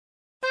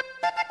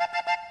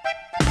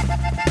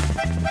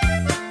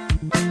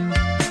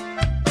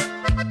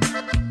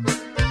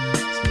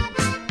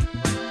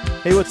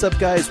Hey, what's up,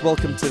 guys?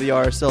 Welcome to the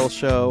RSL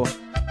show.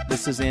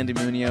 This is Andy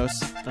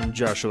Munoz. I'm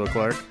Joshua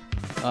Clark.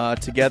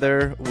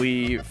 Together,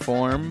 we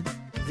form...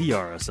 The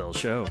RSL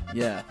show.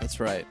 Yeah,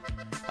 that's right.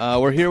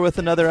 We're here with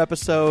another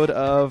episode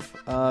of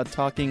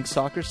talking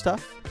soccer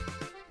stuff.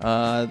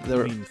 You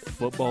mean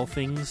football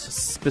things?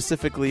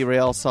 Specifically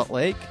Real Salt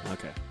Lake.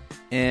 Okay.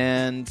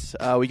 And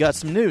we got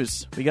some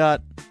news. There's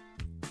a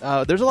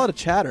lot of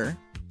chatter.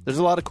 There's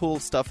a lot of cool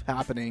stuff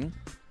happening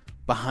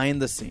behind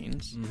the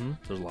scenes. Mm-hmm.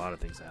 There's a lot of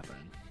things happening.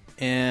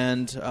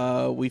 And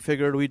we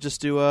figured we'd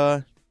just do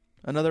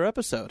another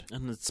episode.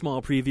 And a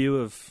small preview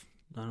of,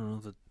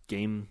 the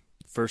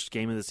first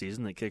game of the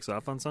season that kicks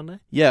off on Sunday?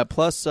 Yeah,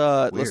 plus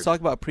let's talk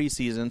about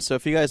preseason. So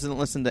if you guys didn't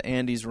listen to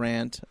Andy's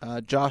rant,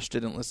 Josh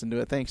didn't listen to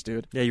it. Thanks,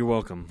 dude. Yeah, you're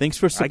welcome. Thanks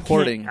for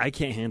supporting. I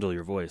can't handle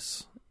your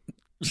voice.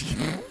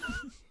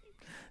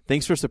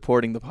 Thanks for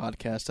supporting the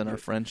podcast and our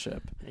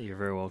friendship. Hey, you're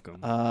very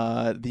welcome.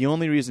 The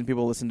only reason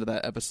people listen to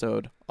that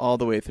episode all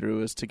the way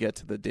through is to get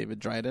to the David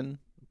Dryden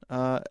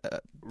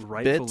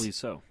rightfully bit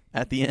so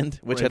at the end,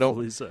 which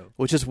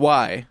which is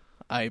why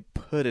I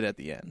put it at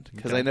the end,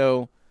 because I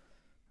know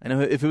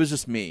if it was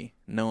just me,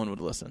 no one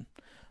would listen.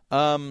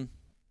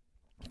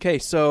 Okay,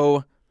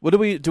 so what do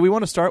we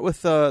want to start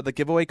with the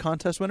giveaway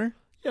contest winner?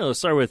 Yeah, let's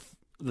start with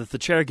the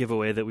chair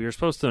giveaway that we were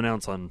supposed to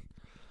announce on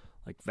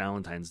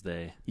Valentine's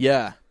Day.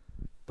 Yeah.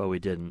 But we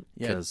didn't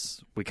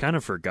because we kind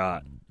of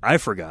forgot. I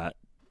forgot.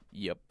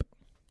 Yep.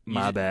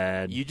 My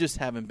bad. You just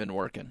haven't been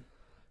working.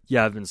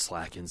 Yeah, I've been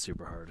slacking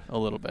super hard. A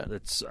little bit.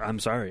 I'm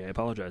sorry. I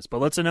apologize. But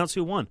let's announce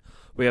who won.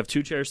 We have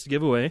 2 chairs to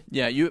give away.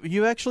 Yeah,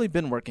 you've actually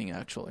been working,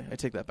 actually. I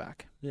take that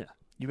back. Yeah.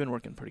 You've been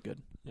working pretty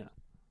good. Yeah.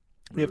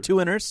 We have 2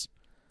 winners.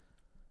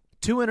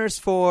 2 winners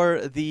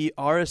for the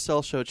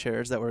RSL show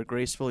chairs that were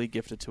gracefully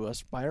gifted to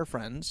us by our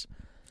friends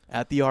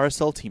at the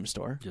RSL team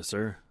store. Yes,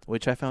 sir.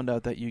 Which I found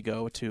out that you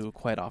go to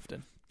quite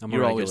often.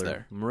 You're always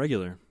there. I'm a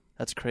regular.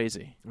 That's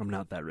crazy. I'm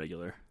not that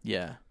regular.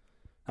 Yeah.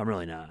 I'm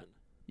really not.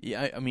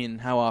 Yeah, I mean,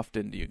 how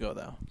often do you go,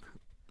 though?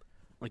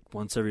 Like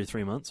once every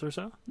 3 months or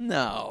so?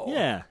 No.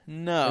 Yeah.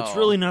 No. It's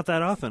really not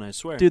that often, I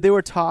swear. Dude, they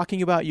were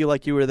talking about you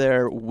like you were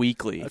there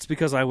weekly. That's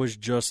because I was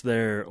just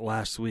there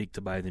last week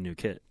to buy the new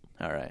kit.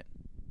 All right.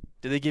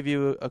 Did they give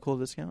you a cool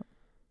discount?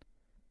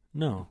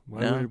 No.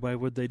 Why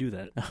would they do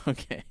that?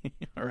 Okay.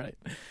 All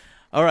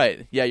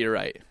right. Yeah, you're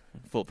right.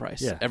 Full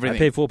price. Yeah. Everything. I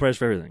pay full price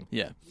for everything.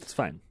 Yeah. It's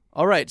fine.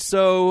 All right.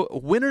 So,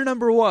 winner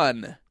number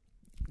 1.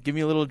 Give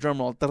me a little drum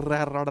roll.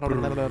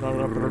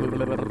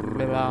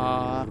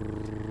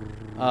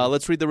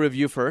 Let's read the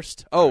review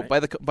first. Oh,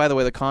 right. By the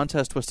way, the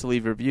contest was to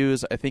leave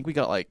reviews. I think we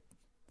got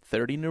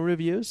 30 new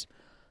reviews.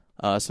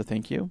 So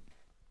thank you.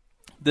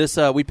 This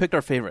we picked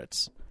our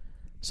favorites.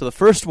 So the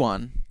first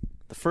one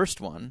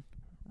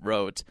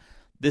wrote,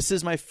 "This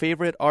is my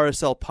favorite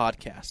RSL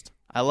podcast.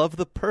 I love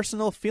the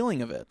personal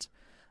feeling of it.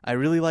 I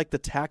really like the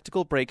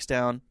tactical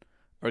breakdowns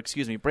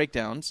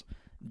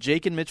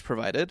Jake and Mitch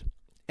provided,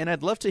 and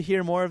I'd love to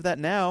hear more of that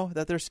now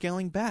that they're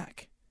scaling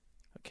back.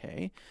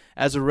 Okay.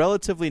 As a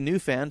relatively new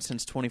fan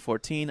since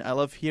 2014, I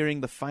love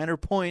hearing the finer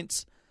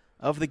points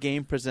of the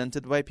game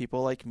presented by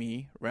people like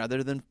me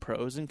rather than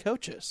pros and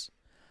coaches.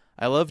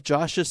 I love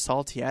Josh's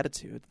salty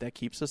attitude that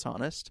keeps us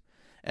honest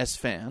as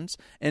fans,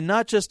 and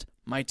not just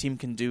my team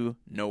can do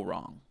no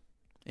wrong,"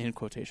 in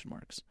quotation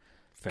marks.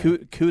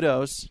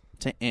 Kudos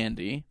to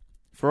Andy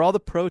for all the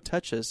pro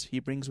touches he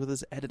brings with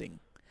his editing.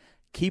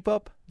 Keep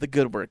up the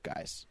good work,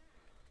 guys.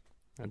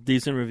 A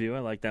decent review. I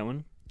like that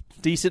one.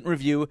 Decent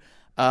review.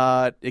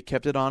 It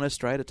kept it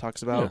honest, right? It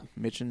talks about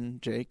Mitch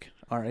and Jake,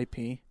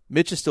 R.I.P.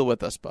 Mitch is still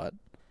with us, but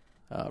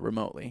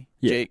remotely.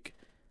 Yeah. Jake,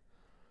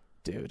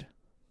 dude,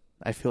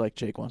 I feel like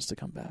Jake wants to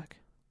come back.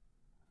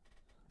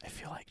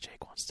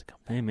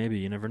 Hey, maybe.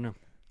 You never know.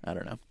 I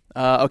don't know.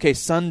 Okay,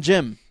 Sun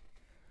Jim.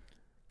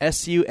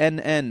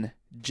 SUNNJIM.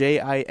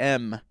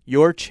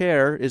 Your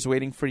chair is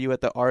waiting for you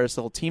at the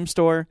RSL team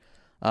store.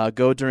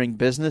 Go during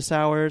business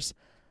hours.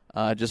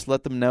 Just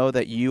let them know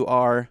that you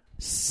are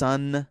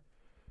Sun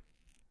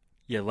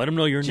Yeah, let them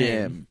know your Jim.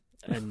 name.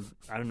 And,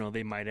 I don't know,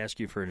 they might ask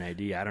you for an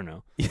ID. I don't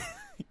know.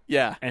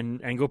 Yeah.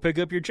 And go pick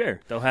up your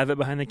chair. They'll have it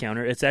behind the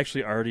counter. It's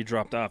actually already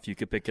dropped off. You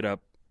could pick it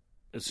up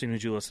as soon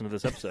as you listen to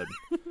this episode.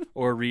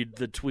 Or read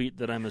the tweet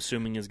that I'm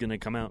assuming is going to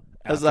come out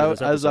as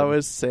I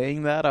was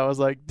saying that, I was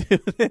like,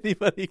 dude,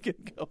 anybody can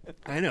go in.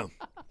 I know.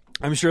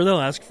 I'm sure they'll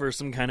ask for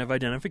some kind of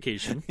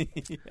identification.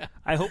 Yeah.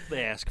 I hope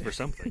they ask for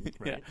something,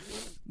 right?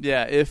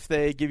 Yeah, if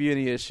they give you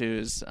any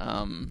issues,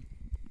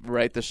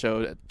 write the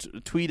show,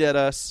 tweet at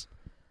us.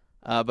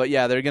 But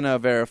yeah, they're going to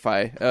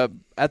verify.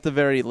 At the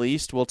very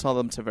least, we'll tell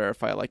them to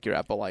verify your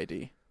Apple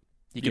ID.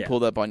 You can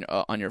pull that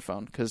up on your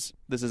phone because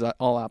this is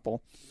all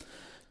Apple.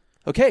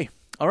 Okay.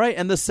 All right.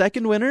 And the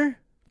second winner.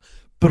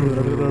 Wait.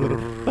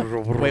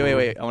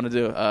 I want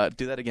to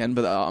do that again,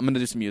 but I'm going to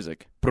do some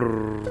music.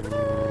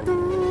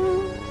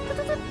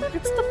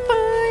 It's the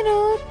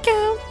final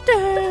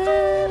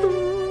countdown.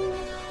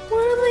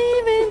 We're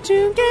leaving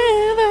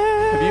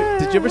together.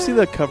 Did you ever see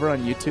the cover on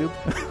YouTube?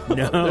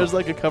 No. There's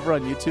a cover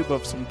on YouTube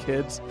of some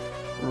kids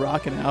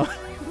rocking out.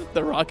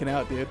 They're rocking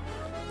out, dude.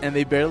 and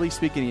they barely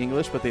speak any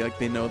English, but they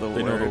know the words.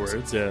 They know the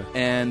words, yeah.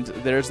 And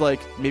there's like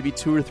maybe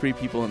 2 or 3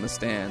 people in the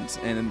stands,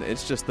 and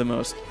it's just the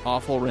most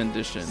awful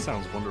rendition.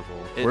 Sounds wonderful.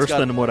 It's Worse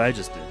than what I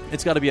just did.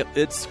 It's got to be.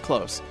 It's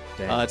close.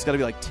 Dang. It's got to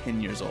be like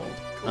 10 years old.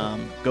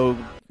 Cool.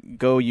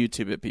 Go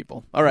YouTube it,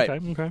 people. All right.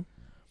 Okay.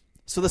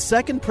 So the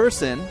second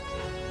person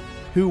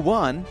who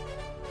won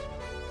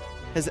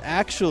has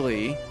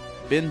actually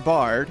been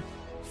barred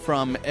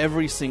from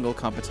every single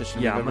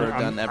competition Yeah, we've ever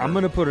done ever. I'm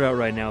going to put it out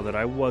right now that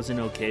I wasn't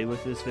okay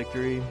with this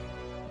victory,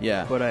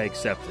 Yeah. but I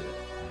accepted it.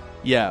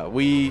 Yeah,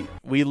 we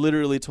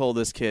literally told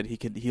this kid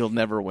he'll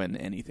never win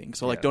anything.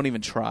 So Yeah. don't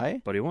even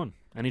try. But he won.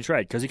 And he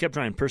tried because he kept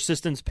trying.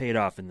 Persistence paid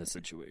off in this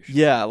situation.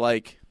 Yeah,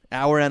 like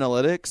our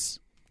analytics,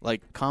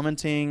 like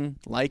commenting,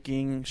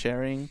 liking,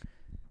 sharing,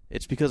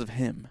 it's because of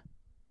him.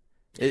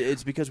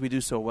 It's because we do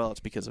so well. It's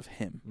because of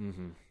him.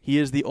 Mm-hmm. He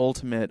is the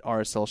ultimate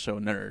RSL show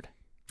nerd.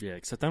 Yeah,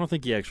 except I don't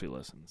think he actually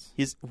listens.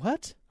 He's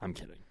what? I'm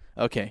kidding.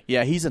 Okay,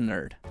 yeah, he's a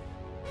nerd.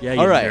 Yeah, you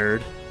All right.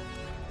 nerd.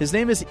 His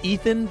name is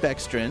Ethan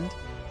Beckstrand.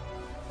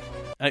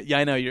 Yeah,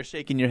 I know you're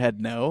shaking your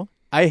head. No,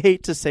 I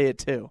hate to say it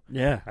too.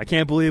 Yeah, I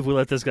can't believe we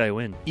let this guy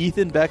win.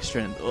 Ethan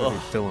Beckstrand. You're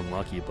Ugh. feeling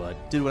lucky, bud.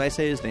 Dude, when I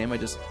say his name, I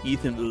just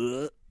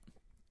Ethan.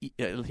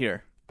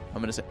 Here,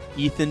 I'm gonna say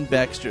Ethan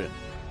Beckstrand.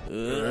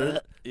 Yeah.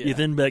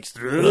 Ethan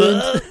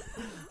Beckstrand.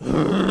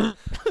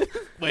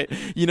 Wait,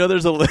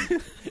 there's a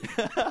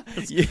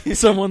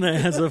Someone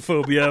that has a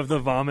phobia of the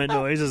vomit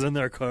noises in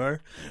their car,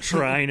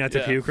 trying not to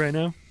Yeah. puke right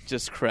now.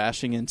 just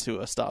crashing into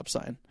a stop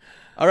sign.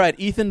 All right,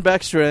 Ethan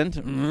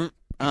Beckstrand.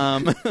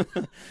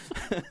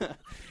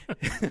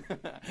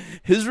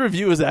 His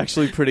review was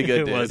actually pretty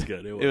good. It was dude.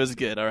 good. It was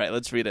good. All right,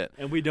 let's read it.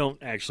 And we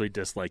don't actually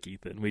dislike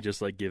Ethan. We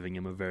just like giving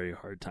him a very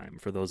hard time,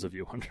 for those of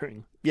you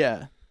wondering.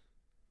 Yeah,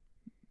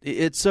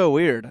 it's so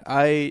weird.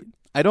 I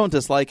don't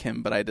dislike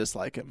him, but I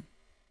dislike him.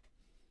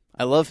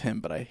 I love him,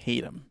 but I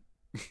hate him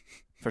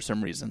for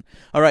some reason.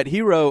 All right,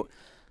 he wrote,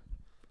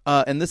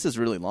 and this is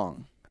really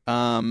long,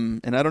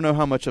 and I don't know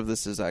how much of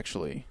this is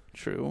actually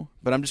true,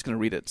 but I'm just going to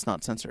read it. It's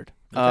not censored.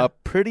 Okay.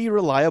 Pretty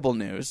reliable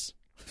news.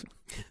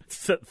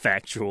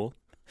 Factual.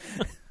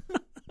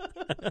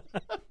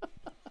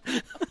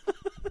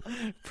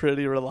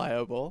 Pretty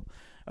reliable.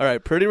 All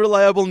right, pretty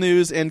reliable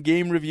news and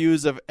game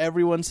reviews of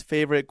everyone's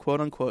favorite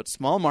quote-unquote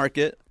small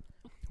market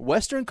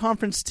Western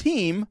Conference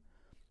team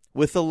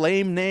with a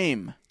lame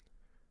name.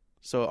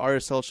 So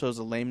RSL shows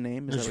a lame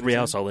name? Is It's that what you're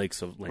Real saying? Salt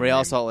Lake's a lame Real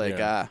name. Salt Lake,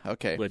 Yeah.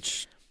 okay.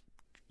 Which,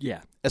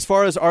 yeah. As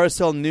far as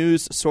RSL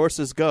news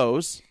sources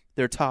goes,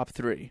 they're top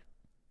 3.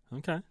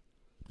 Okay.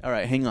 All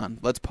right, hang on.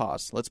 Let's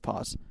pause.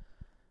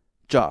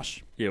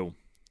 Josh, Ew.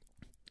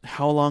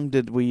 how long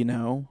did we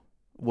know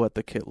what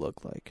the kit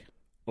looked like?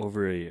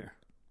 Over a year.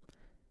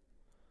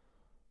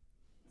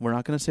 We're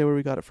not going to say where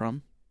we got it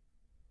from.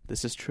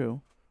 This is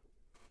true.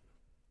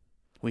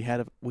 We had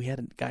an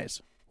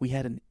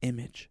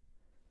image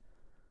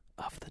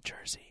of the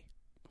jersey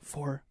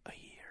for a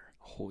year.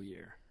 A whole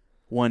year.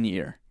 1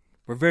 year.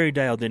 We're very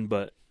dialed in,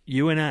 but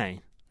you and I,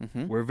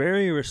 Mm-hmm. we're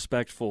very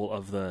respectful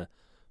of the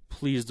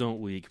please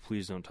don't leak,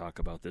 please don't talk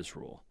about this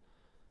rule.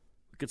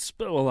 We could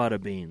spill a lot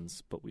of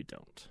beans, but we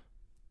don't.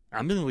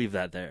 I'm going to leave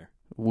that there.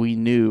 We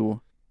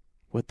knew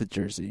what the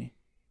jersey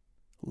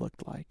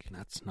looked like And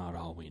that's not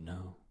all we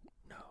know.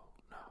 No.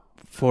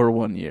 for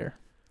 1 year.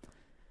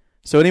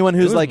 So anyone It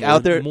who's was like more,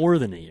 out there, more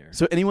than a year.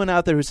 so anyone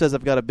out there who says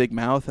I've got a big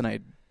mouth and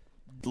I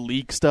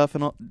leak stuff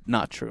and all,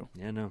 not true.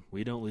 Yeah, no,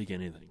 we don't leak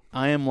anything.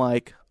 I am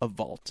like a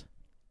vault.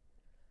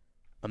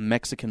 A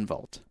Mexican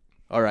vault.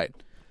 All right.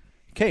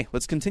 Okay,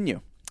 let's continue.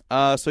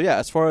 So yeah,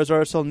 as far as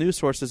RSL news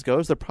sources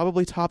goes, they're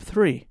probably top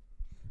 3.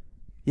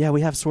 Yeah,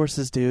 we have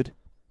sources, dude.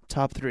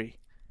 Top 3.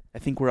 I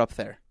think we're up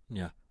there.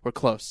 Yeah, We're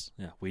close.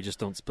 we just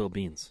don't spill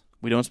beans.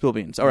 We don't spill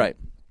beans. All right.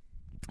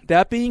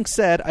 That being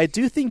said, I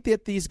do think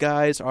that these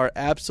guys are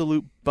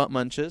absolute butt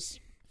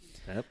munches.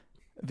 Yep.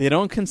 They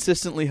don't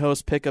consistently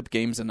host pickup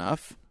games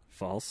enough.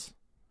 False.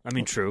 I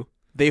mean, true.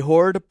 They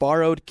hoard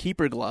borrowed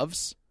keeper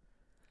gloves.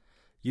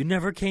 You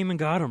never came and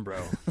got them,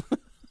 bro.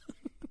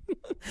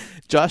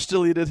 Josh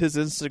deleted his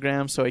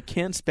Instagram, so I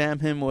can't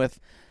spam him with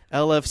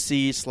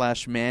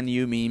LFC/Man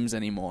U memes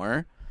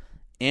anymore.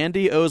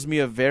 Andy owes me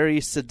a very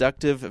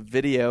seductive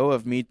video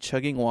of me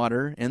chugging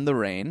water in the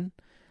rain.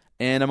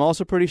 And I'm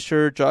also pretty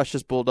sure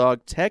Josh's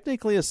bulldog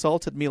technically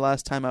assaulted me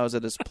last time I was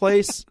at his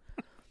place.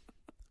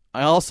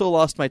 I also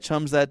lost my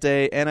chums that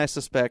day, and I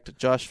suspect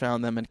Josh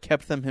found them and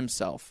kept them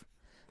himself.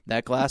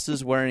 That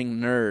glasses-wearing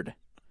nerd.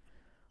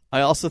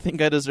 I also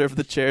think I deserve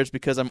the chairs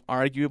because I'm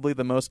arguably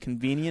the most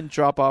convenient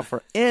drop-off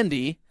for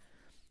Andy,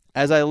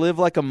 as I live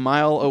like a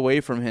mile away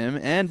from him,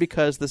 and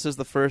because this is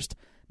the first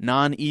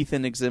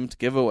non-Ethan exempt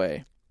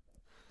giveaway.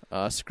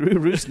 Screw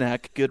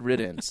Rusnak, good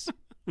riddance.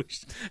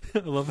 I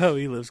love how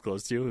he lives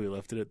close to you. We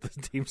left it at the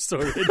team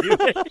store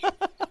anyway.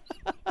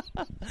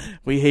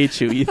 We hate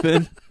you,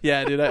 Ethan.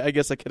 Yeah, dude, I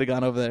guess I could have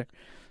gone over there.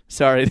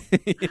 Sorry.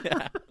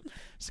 Yeah.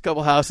 It's a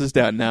couple houses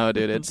down now,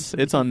 dude. It's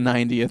on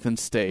 90th and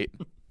State.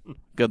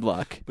 Good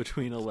luck.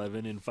 Between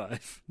 11 and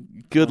 5.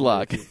 Good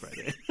luck.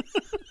 Friday.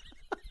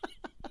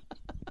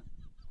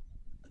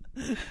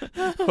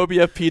 Hope you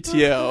have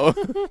PTO.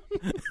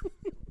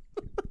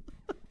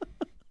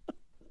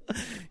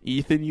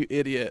 Ethan, you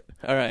idiot.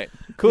 All right,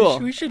 cool.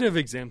 We should have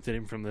exempted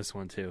him from this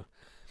one, too.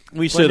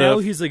 We But should now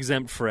have. he's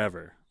exempt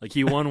forever. Like,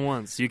 he won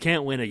once. You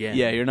can't win again.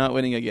 Yeah, you're not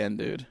winning again,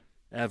 dude.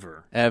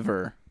 Ever.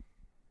 Ever.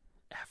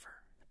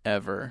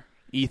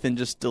 Ethan,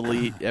 just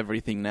delete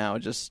everything now.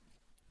 Just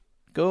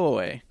go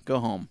away. Go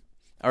home.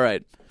 All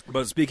right.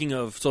 But speaking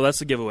of, so that's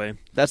the giveaway.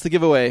 That's the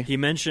giveaway. He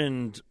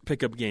mentioned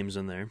pickup games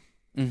in there.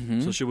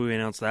 Mm-hmm. So should we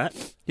announce that?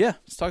 Yeah,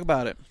 let's talk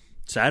about it.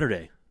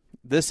 Saturday,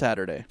 This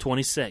Saturday,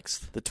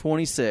 26th. the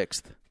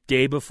 26th,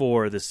 Day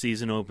before the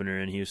season opener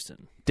in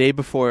Houston. day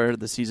before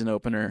the season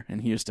opener in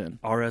Houston.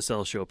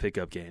 RSL show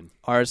pickup game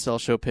RSL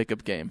Show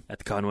pickup game at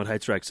the Cottonwood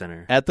Heights Rec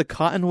Center. at the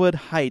Cottonwood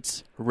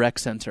Heights Rec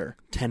Center.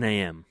 10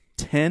 a.m.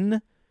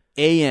 10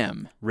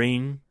 a.m.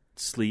 Rain,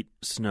 sleet,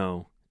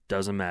 snow,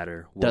 doesn't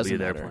matter. We'll Doesn't be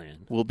there matter. playing.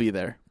 We'll be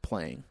there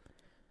playing.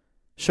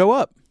 Show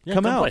up. Yeah,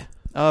 come come out.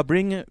 play.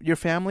 Bring your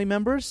family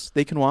members.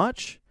 They can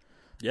watch.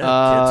 Yeah,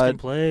 kids can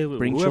play.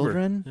 Bring whoever.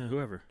 children. Yeah,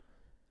 whoever.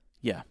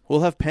 Yeah,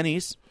 we'll have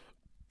pennies.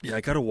 Yeah,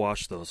 I got to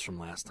wash those from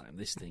last time.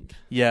 They stink.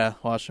 Yeah,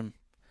 watch them.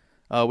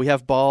 We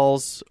have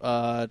balls,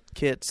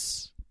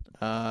 kits,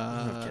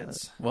 have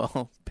kits. well,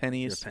 Yeah,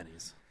 pennies,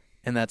 pennies.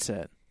 and that's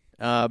it.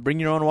 Bring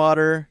your own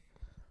water.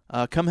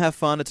 Come have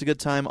fun. It's a good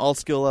time. All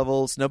skill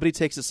levels. Nobody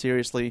takes it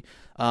seriously,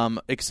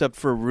 except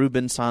for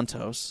Ruben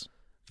Santos.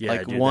 Yeah,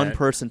 like dude, one that-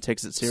 person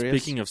takes it serious.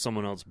 Speaking of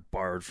someone else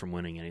barred from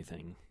winning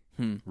anything,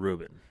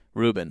 Ruben.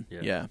 Ruben.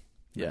 Yeah.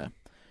 Yeah.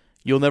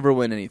 You'll never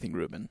win anything,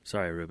 Ruben.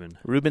 Sorry, Ruben.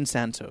 Ruben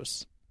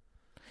Santos.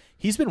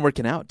 He's been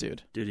working out,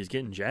 dude. Dude, he's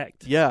getting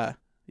jacked. Yeah.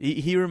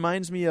 He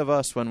reminds me of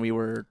us when we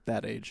were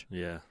that age,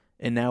 Yeah.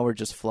 and now we're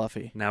just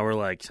fluffy. Now we're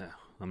like, "Oh,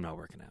 I'm not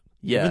working out.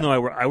 Yeah. Even though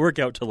I work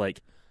out to like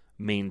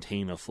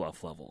maintain a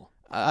fluff level.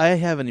 I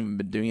haven't even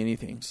been doing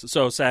anything.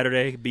 So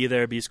Saturday, be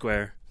there, be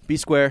square. Be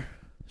square.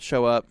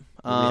 Show up.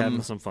 We'll be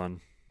having some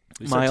fun.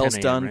 We said Miles 10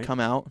 a.m., done. right? Come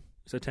out.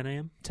 Is it 10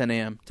 a.m.? 10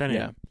 a.m. 10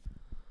 a.m.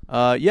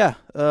 Yeah.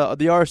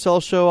 The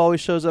RSL show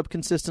always shows up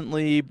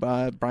consistently.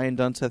 Brian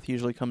Dunseth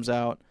usually comes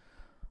out.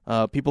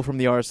 People from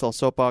the RSL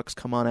Soapbox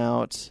come on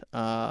out.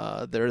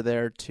 They're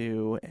there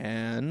too.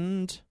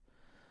 And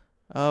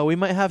we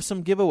might have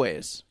some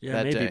giveaways Yeah,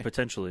 that maybe, day.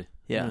 potentially.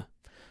 Yeah.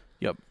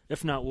 Yep.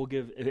 If not, we'll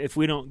give. If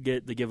we don't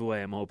get the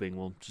giveaway, I'm hoping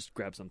we'll just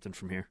grab something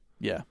from here.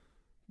 Yeah.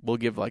 We'll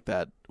give like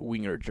that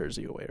winger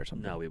jersey away or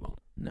something. No, we won't.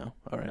 No.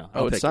 All right. No,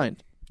 I'll it's pick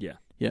signed. Yeah.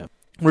 Yeah.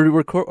 We're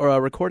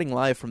recording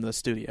live from the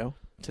studio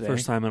today.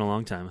 First time in a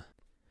long time.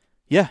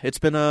 Yeah, it's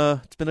been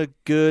a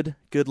good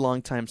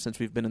long time since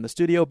we've been in the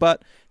studio,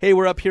 but hey,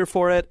 we're up here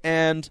for it,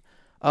 and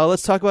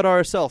let's talk about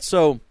RSL.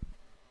 So,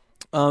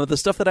 the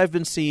stuff that I've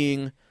been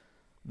seeing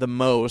the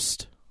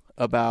most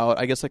about,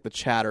 I guess, like the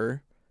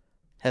chatter,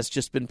 has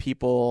just been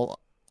people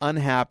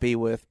unhappy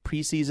with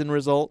preseason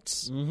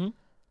results. Mm-hmm.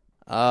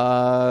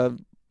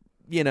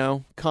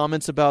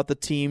 Comments about the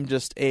team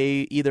just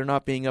either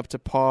not being up to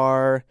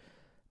par,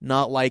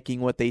 not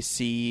liking what they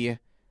see.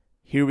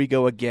 Here we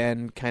go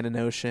again, kind of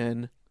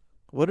notion.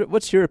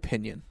 What's your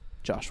opinion,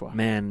 Joshua?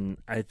 Man,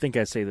 I think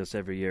I say this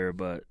every year,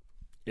 but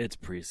it's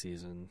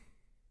preseason.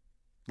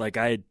 Like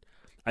I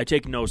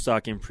take no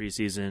stock in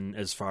preseason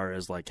as far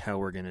as like how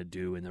we're gonna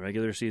do in the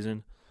regular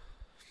season,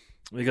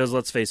 because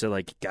let's face it,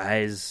 like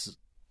guys,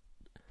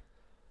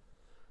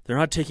 they're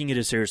not taking it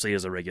as seriously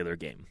as a regular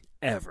game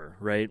ever,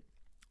 right?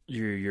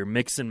 You're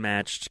mix and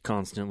matched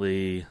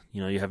constantly.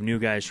 You have new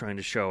guys trying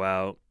to show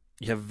out.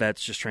 You have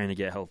vets just trying to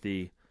get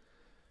healthy,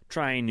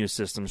 trying new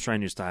systems, trying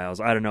new styles.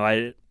 I don't know.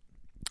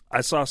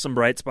 I saw some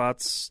bright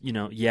spots.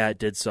 Yeah, it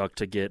did suck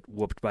to get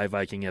whooped by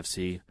Viking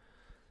FC.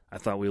 I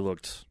thought we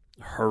looked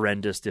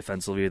horrendous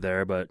defensively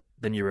there, but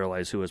then you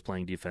realize who was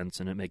playing defense,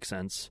 and it makes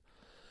sense.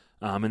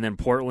 And then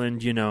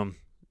Portland, a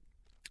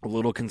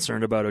little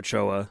concerned about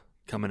Ochoa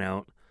coming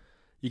out.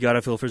 You got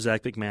to feel for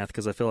Zach McMath,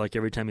 because I feel like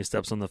every time he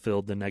steps on the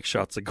field, the next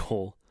shot's a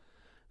goal.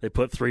 They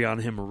put 3 on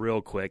him real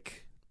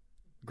quick.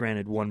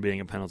 Granted, one being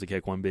a penalty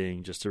kick, one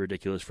being just a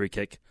ridiculous free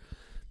kick.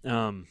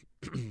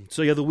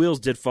 So, yeah, the wheels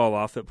did fall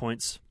off at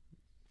points.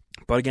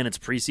 But, again, it's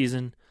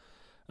preseason.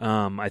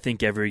 I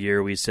think every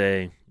year we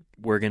say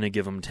we're going to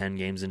give them 10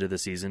 games into the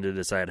season to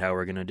decide how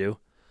we're going to do.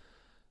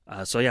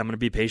 So, yeah, I'm going to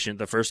be patient.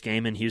 The first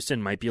game in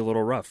Houston might be a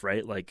little rough,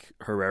 right? Like,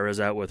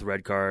 Herrera's out with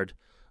red card.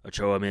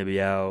 Ochoa may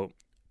be out.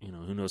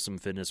 Who knows some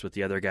fitness with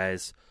the other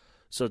guys.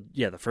 So,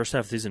 yeah, the first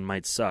half of the season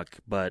might suck.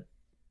 But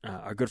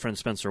our good friend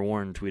Spencer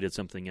Warren tweeted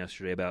something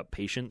yesterday about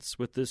patience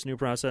with this new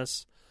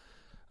process.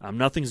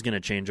 Nothing's going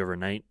to change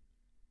overnight.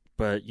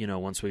 But,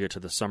 once we get to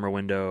the summer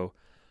window,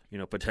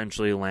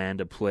 potentially land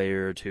a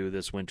player or two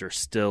this winter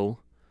still,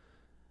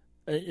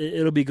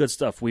 it'll be good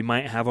stuff. We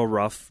might have a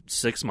rough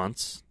 6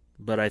 months,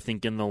 but I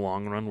think in the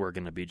long run we're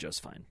going to be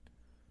just fine.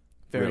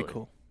 Very Really.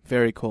 cool.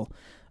 Very cool.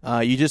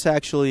 You just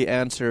actually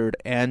answered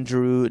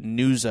Andrew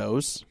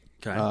Newzo's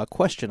Okay.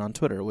 question on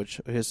Twitter,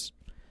 which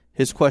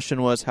his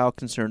question was, how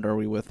concerned are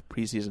we with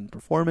preseason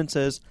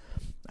performances?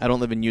 I don't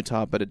live in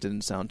Utah, but it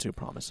didn't sound too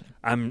promising.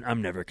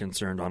 I'm never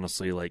concerned,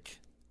 honestly. Like,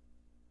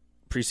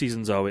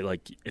 preseason's always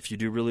like if you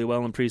do really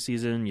well in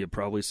preseason, you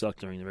probably suck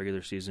during the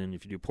regular season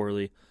if you do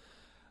poorly.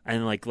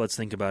 And like let's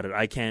think about it.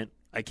 I can't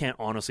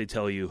honestly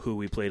tell you who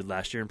we played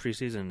last year in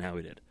preseason and how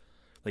we did.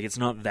 Like it's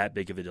not that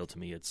big of a deal to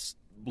me. It's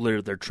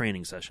literally they're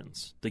training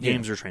sessions. The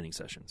games are training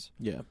sessions.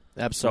 Yeah,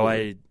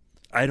 absolutely. So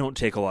I don't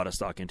take a lot of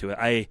stock into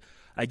it.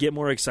 I get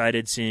more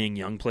excited seeing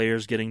young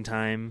players getting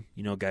time,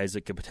 guys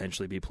that could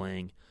potentially be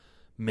playing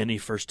many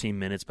first-team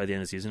minutes by the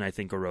end of the season. I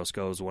think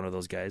Orozco is one of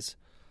those guys.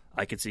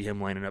 I could see him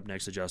lining up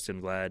next to Justin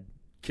Glad,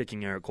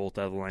 kicking Eric Colt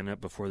out of the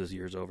lineup before this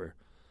year's over.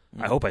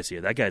 I hope I see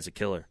it. That guy's a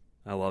killer.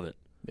 I love it.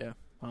 Yeah,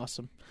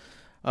 awesome.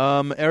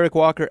 Eric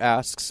Walker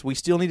asks, we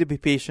still need to be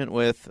patient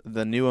with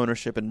the new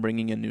ownership and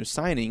bringing in new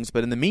signings,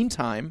 but in the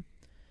meantime,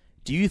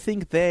 do you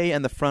think they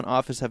and the front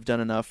office have done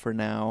enough for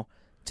now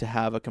to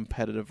have a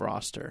competitive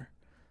roster?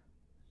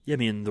 Yeah, I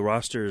mean, the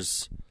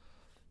roster's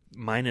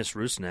minus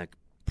Rusnak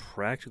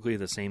practically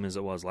the same as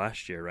it was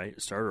last year, right,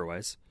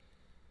 starter-wise?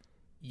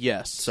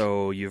 Yes.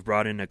 So you've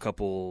brought in a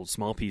couple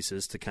small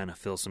pieces to kind of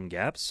fill some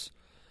gaps.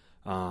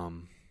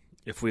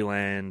 If we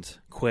land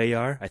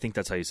Cuellar, I think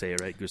that's how you say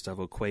it, right?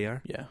 Gustavo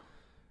Cuellar? Yeah.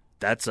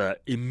 That's a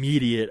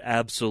immediate,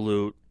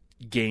 absolute,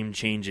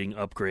 game-changing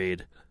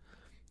upgrade.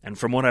 And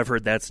from what I've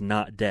heard, that's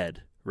not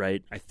dead,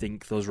 right? I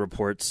think those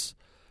reports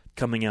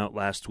coming out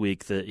last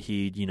week that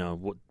he,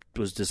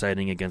 was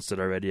deciding against it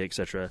already,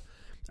 etc.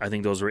 I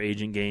think those were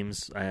agent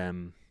games.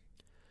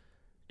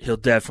 He'll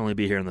definitely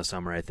be here in the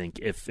summer, I think,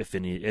 if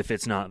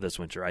it's not this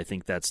winter. I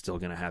think that's still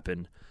going to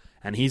happen.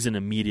 And he's an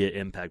immediate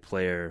impact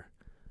player,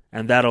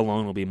 and that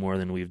alone will be more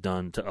than we've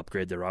done to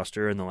upgrade the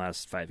roster in the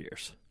last 5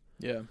 years.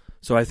 Yeah.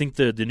 So I think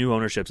the new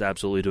ownership's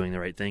absolutely doing the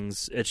right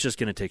things. It's just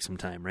going to take some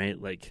time,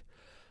 right? Like,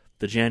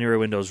 the January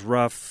window's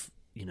rough.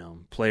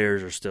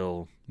 Players are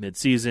still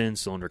mid-season,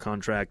 still under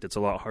contract. It's a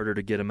lot harder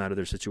to get them out of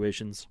their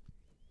situations.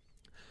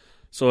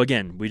 So,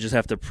 again, we just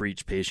have to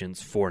preach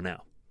patience for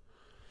now.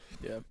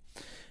 Yeah.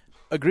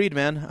 Agreed,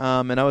 man.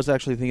 And I was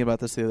actually thinking about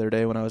this the other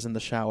day when I was in the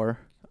shower.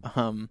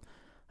 I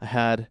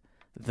had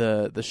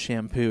the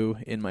shampoo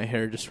in my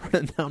hair just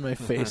running down my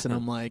face, and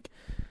I'm like,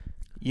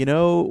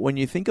 when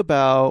you think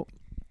about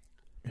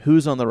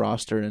who's on the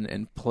roster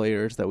and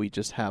players that we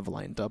just have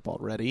lined up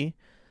already,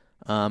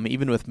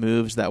 even with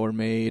moves that were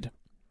made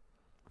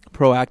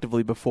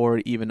proactively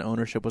before even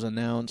ownership was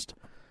announced,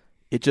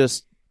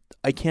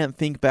 I can't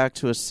think back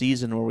to a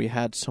season where we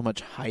had so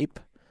much hype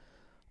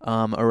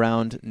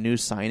around new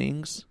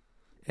signings.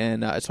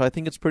 And so I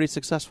think it's pretty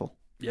successful.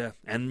 Yeah,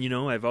 and,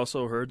 I've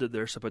also heard that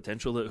there's a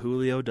potential that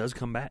Julio does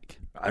come back.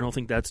 I don't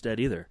think that's dead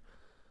either.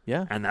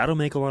 Yeah. And that'll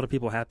make a lot of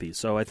people happy.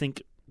 So I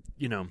think,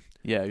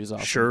 yeah, he was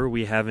awesome. Sure,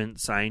 we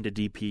haven't signed a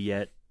DP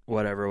yet,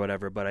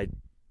 whatever, but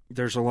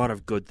there's a lot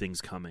of good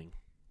things coming.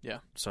 Yeah.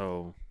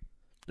 So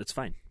it's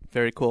fine.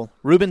 Very cool.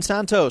 Ruben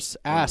Santos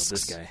asks,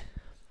 this guy.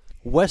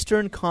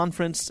 Western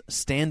Conference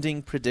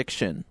standing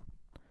prediction.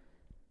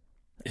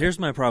 Here's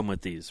my problem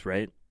with these,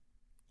 right?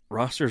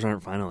 Rosters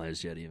aren't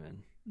finalized yet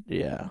even.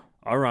 Yeah.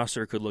 Our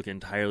roster could look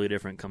entirely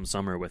different come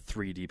summer with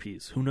 3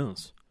 DPs. Who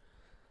knows?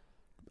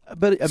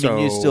 But,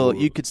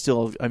 you could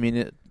still,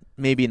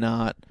 maybe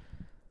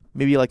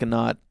like a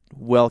not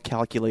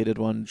well-calculated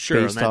one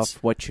based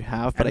off what you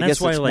have. But I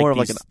guess it's more of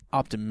like an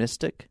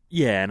optimistic.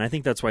 Yeah, and I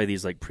think that's why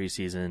these like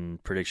preseason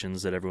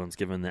predictions that everyone's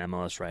given the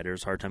MLS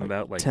writers a hard time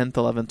about. Like 10th,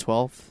 11th,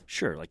 12th?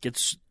 Sure, like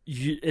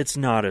it's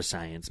not a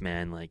science,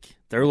 man. Like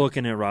they're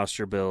looking at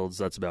roster builds,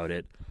 that's about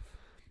it.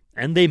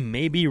 And they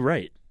may be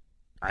right.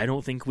 I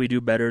don't think we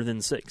do better than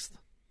 6th.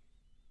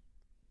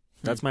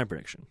 That's my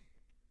prediction.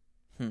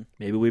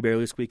 Maybe we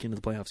barely squeak into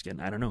the playoffs again.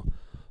 I don't know.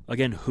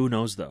 Again, who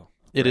knows, though?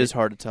 It is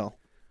hard to tell.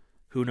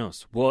 Who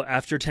knows? Well,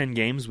 after 10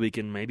 games, we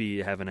can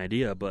maybe have an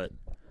idea, but...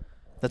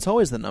 That's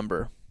always the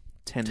number.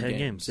 10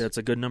 games. Yeah, it's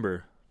a good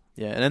number.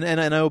 Yeah, and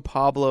I know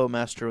Pablo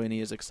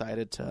Mastroeni is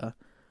excited to,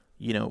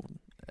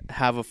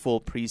 have a full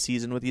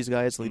preseason with these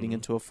guys leading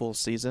into a full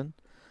season.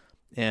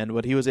 And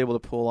what he was able to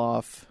pull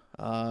off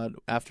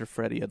after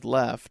Freddie had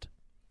left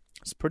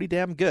is pretty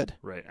damn good.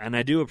 Right, and I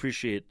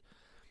appreciate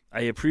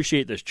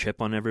this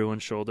chip on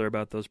everyone's shoulder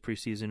about those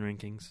preseason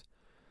rankings.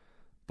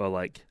 But,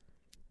 like,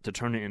 to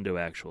turn it into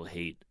actual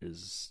hate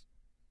is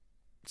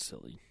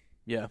silly.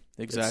 Yeah,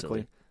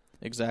 exactly.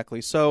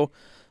 Exactly. So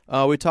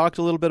we talked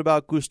a little bit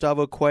about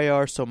Gustavo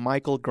Cuellar. So,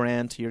 Michael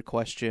Grant, to your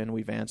question,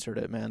 we've answered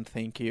it, man.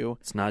 Thank you.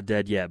 It's not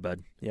dead yet,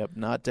 bud. Yep,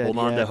 not dead yet.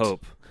 Hold on to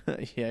hope.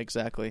 Yeah,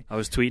 exactly. I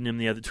was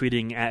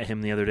tweeting at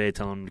him the other day,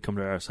 telling him to come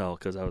to RSL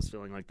because I was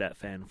feeling like that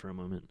fan for a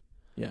moment.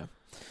 Yeah.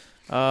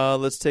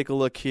 Let's take a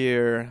look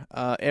here.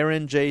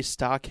 Aaron J.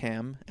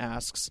 Stockham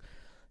asks,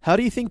 how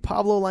do you think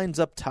Pablo lines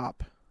up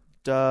top?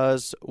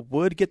 Does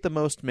Wood get the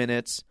most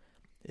minutes?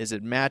 Is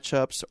it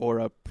matchups or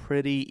a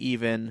pretty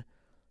even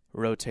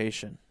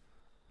rotation?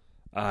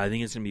 I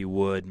think it's going to be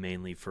Wood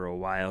mainly for a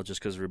while just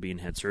because Rubin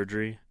had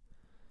surgery.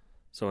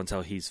 So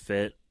until he's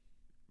fit.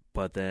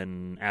 But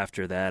then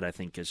after that, I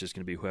think it's just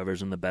going to be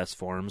whoever's in the best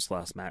form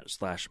slash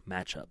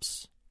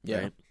matchups. Yeah.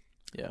 Right?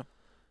 Yeah.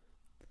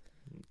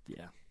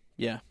 Yeah.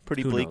 Yeah,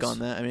 pretty bleak on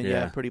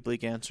that. Pretty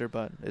bleak answer,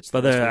 but it's.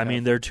 But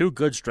they're 2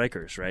 good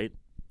strikers, right?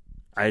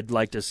 I'd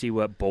like to see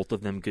what both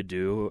of them could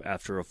do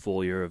after a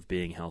full year of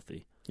being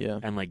healthy Yeah.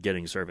 and like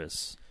getting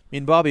service. I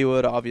mean, Bobby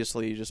would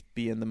obviously just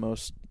be in the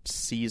most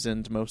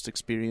seasoned, most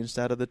experienced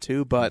out of the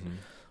two, but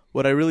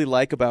what I really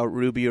like about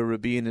Rubio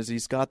Rubin is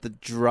he's got the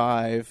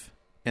drive,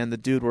 and the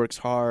dude works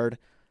hard,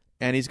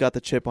 and he's got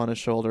the chip on his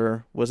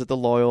shoulder, was at the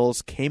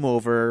Loyals, came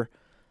over,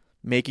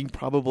 making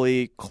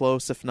probably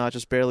close, if not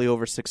just barely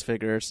over 6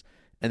 figures,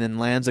 and then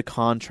lands a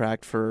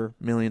contract for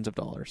millions of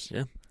dollars.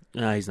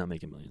 Yeah. He's not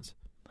making millions.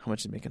 How much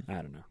is he making? I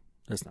don't know.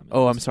 That's not millions.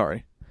 Oh, I'm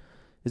sorry.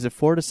 Is it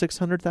 400,000 to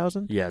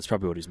 600,000? Yeah, it's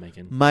probably what he's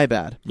making. My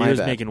bad. He was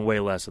making way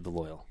less at the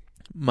Loyal.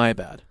 My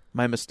bad.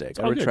 My mistake.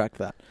 I retract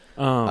that.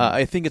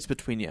 I think it's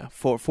between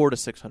 400 to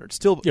 600.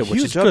 Still, which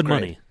huge is upgrade. good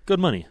money. Good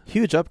money.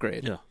 Huge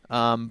upgrade.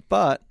 Yeah.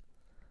 But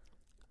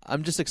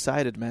I'm just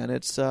excited, man.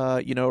 It's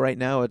right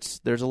now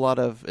there's a lot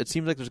of. It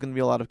seems like there's going to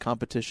be a lot of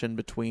competition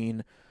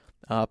between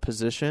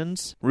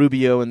positions.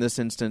 Rubio in this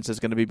instance is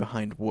going to be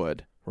behind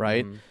Wood,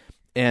 right?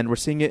 And we're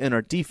seeing it in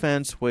our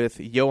defense with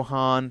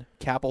Johan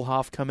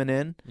Kappelhoff coming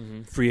in.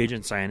 Free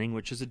agent signing,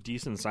 which is a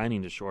decent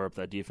signing to shore up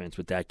that defense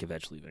with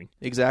Datkovich leaving.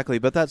 Exactly,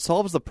 but that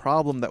solves the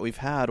problem that we've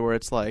had where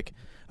it's like,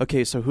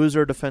 okay, so who's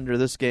our defender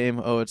this game?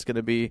 Oh, it's going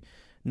to be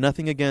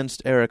nothing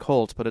against Eric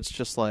Holt, but it's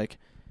just like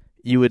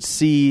you would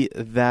see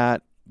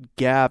that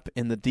gap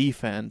in the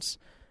defense,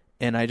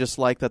 and I just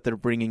like that they're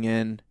bringing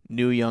in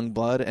new young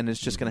blood, and it's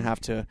just going to have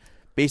to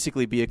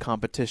basically be a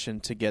competition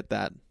to get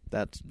that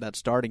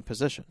starting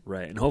position.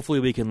 Right, and hopefully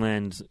we can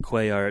land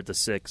Cuellar at the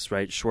 6,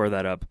 right, shore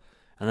that up.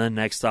 And then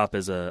next stop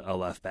is a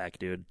left back,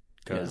 dude,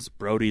 because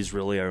Brody's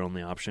really our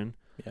only option.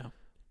 Yeah.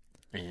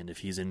 And if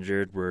he's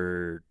injured,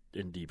 we're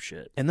in deep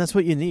shit. And that's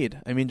what you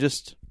need. I mean,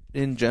 just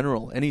in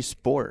general, any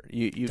sport,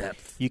 you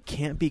Depth. You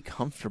can't be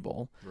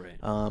comfortable. Right.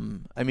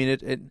 I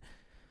mean,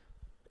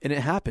 it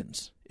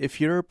happens. If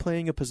you're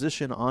playing a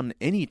position on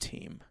any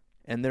team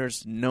and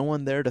there's no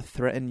one there to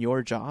threaten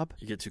your job,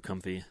 You get too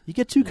comfy. you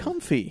get too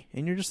comfy,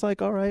 and you're just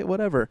like, all right,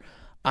 whatever.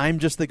 I'm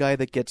just the guy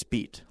that gets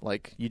beat.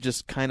 Like, you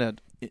just kind of,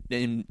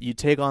 you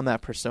take on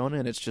that persona,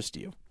 and it's just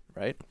you,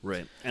 right?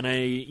 Right. And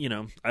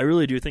I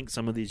really do think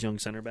some of these young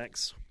center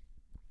backs,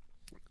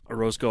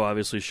 Orozco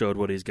obviously showed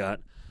what he's got.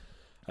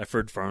 I've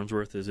heard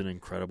Farnsworth is an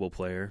incredible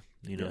player.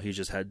 He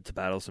just had to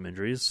battle some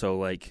injuries. So,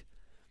 like,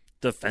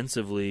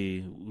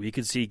 defensively, we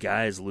could see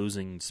guys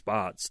losing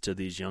spots to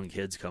these young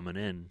kids coming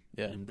in.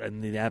 Yeah.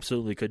 And they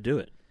absolutely could do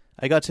it.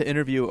 I got to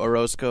interview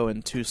Orozco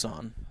in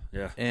Tucson.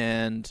 Yeah.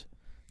 And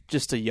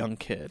just a young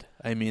kid.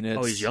 I mean,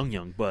 he's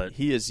young, but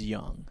he is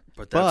young.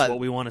 But that's what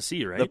we want to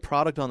see, right? The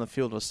product on the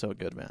field was so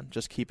good, man.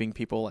 Just keeping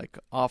people like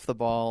off the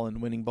ball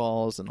and winning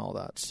balls and all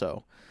that.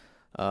 So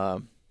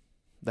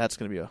that's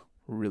going to be a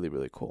really,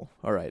 really cool.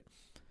 All right.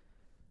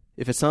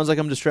 If it sounds like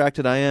I'm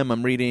distracted, I am.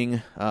 I'm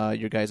reading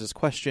your guys'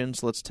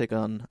 questions. Let's take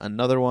on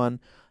another one.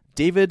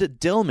 David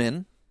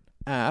Dillman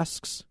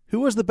asks, who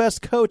was the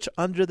best coach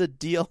under the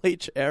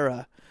DLH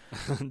era?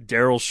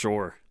 Daryl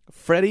Shore.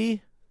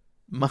 Freddie,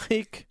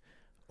 Mike,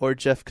 or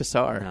Jeff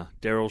Cassar? No,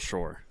 Daryl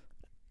Shore.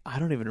 I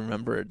don't even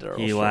remember Daryl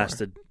He Shore.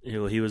 lasted.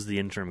 He was the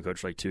interim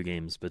coach like 2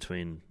 games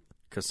between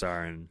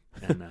Cassar and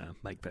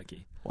Mike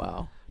Pecky.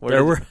 Wow.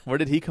 Where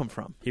did he come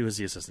from? He was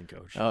the assistant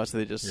coach. Oh, so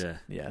they just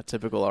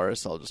typical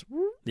RSL just.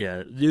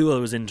 Yeah, it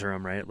was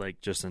interim, right?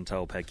 Like just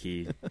until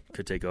Pecky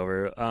could take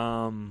over.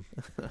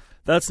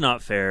 That's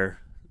not fair,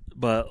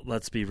 but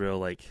let's be real.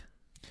 Like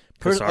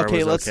Cassar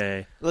was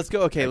okay. Let's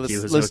go. Okay,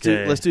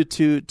 Pecky let's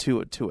do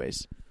two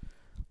ways.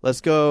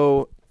 Let's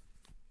go.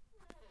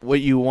 What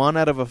you want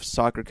out of a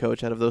soccer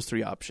coach, out of those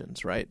 3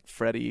 options, right?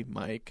 Freddie,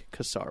 Mike,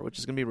 Cassar, which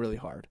is going to be really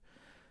hard.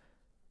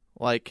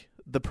 Like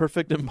the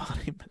perfect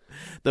embodiment,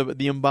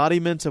 the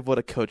embodiment of what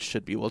a coach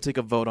should be. We'll take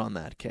a vote on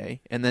that,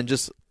 okay? And then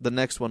just the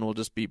next one will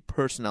just be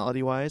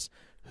personality-wise,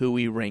 who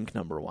we rank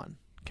number 1,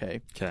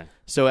 okay? Okay.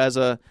 So as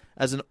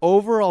an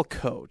overall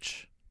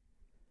coach,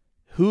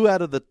 who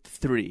out of the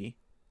 3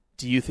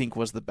 do you think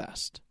was the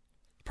best?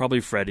 Probably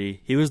Freddie.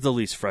 He was the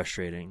least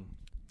frustrating.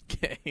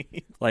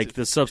 Okay. Like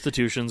the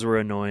substitutions were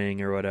annoying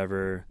or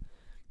whatever,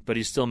 but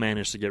he still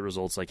managed to get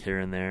results like here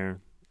and there.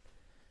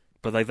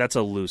 But like that's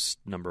a loose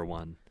number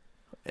 1.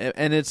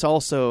 And it's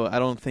also, I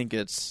don't think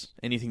it's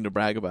anything to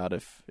brag about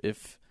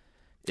if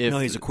no,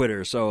 he's a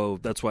quitter, so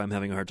that's why I'm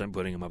having a hard time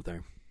putting him up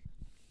there.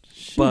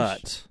 Sheesh.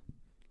 But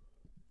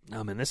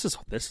I mean, this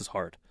is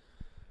hard.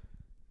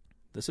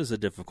 This is a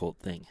difficult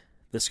thing.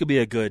 This could be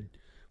a good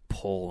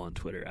poll on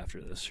Twitter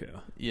after this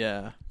show.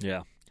 Yeah.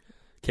 Yeah.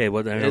 Okay,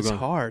 what? It's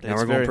hard. Now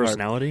it's we're going very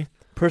personality.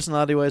 Hard.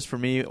 Personality-wise, for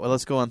me, well,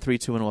 let's go on 3,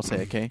 2, and we'll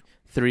say, okay,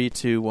 3,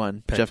 2,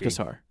 1. Pecky. Jeff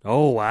Cassar.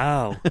 Oh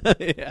wow.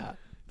 Yeah.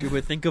 Dude,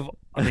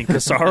 but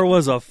Cassar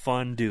was a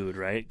fun dude,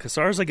 right?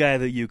 Cassar's a guy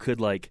that you could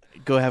like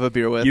go have a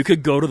beer with. You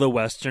could go to the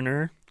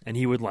Westerner and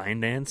he would line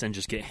dance and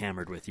just get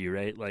hammered with you,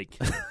 right? Like,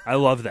 I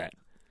love that.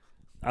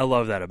 I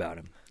love that about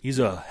him. He's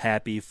a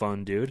happy,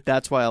 fun dude.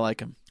 That's why I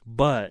like him.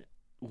 But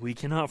we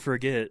cannot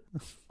forget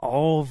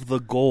all of the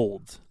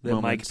gold that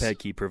Moments. Mike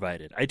Pecky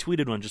provided. I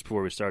tweeted one just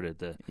before we started,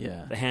 the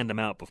hand him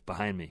out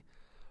behind me,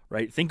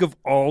 right? Think of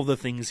all the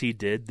things he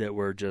did that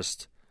were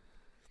just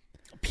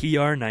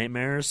PR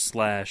nightmares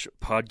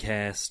 /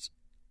 podcast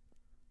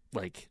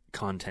like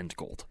content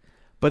gold.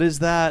 But is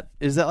that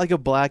like a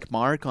black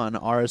mark on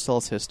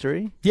RSL's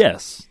history?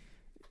 Yes.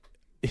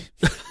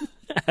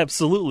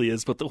 Absolutely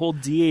is, but the whole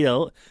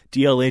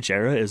DLH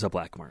era is a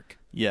black mark.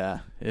 Yeah,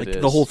 it like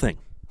is. the whole thing.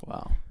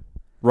 Wow.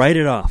 Write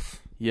it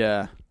off.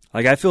 Yeah.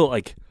 Like I feel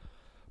like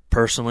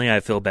personally I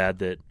feel bad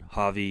that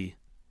Javi,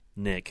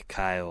 Nick,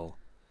 Kyle,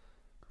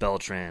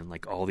 Beltran,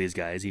 like all these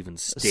guys even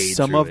stayed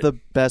Some through of the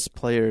best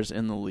players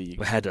in the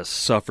league. had to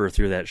suffer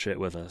through that shit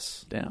with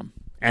us. Damn.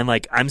 And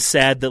like I'm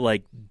sad that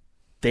like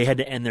they had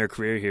to end their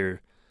career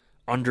here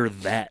under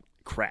that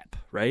crap,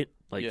 right?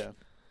 Like yeah.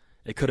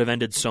 it could have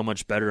ended so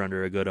much better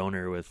under a good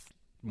owner with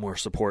more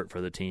support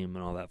for the team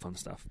and all that fun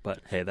stuff.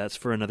 But hey, that's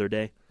for another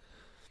day.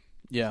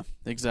 Yeah,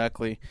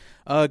 exactly.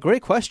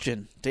 Great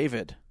question,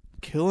 David.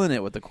 Killing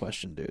it with the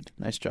question, dude.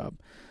 Nice job.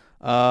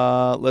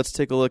 Let's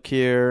take a look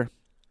here.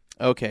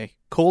 Okay,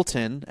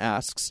 Colton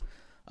asks,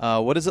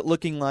 what is it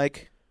looking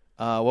like?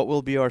 What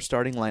will be our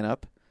starting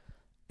lineup?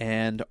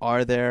 And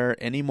are there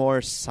any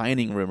more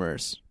signing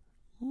rumors?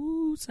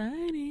 Ooh,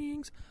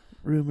 signings.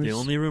 Rumors. The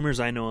only rumors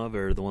I know of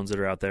are the ones that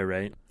are out there,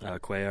 right?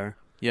 Cuellar.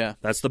 Yeah.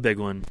 That's the big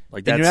one.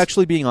 Like And that's, you're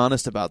actually being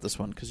honest about this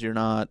one because you're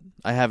not.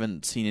 I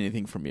haven't seen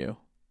anything from you.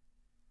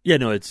 Yeah,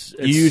 no, it's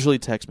You usually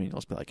text me and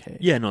I'll be like, hey.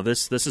 Yeah, no,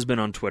 this has been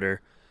on Twitter.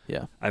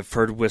 Yeah. I've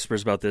heard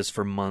whispers about this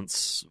for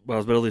months.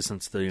 Well, but at least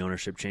since the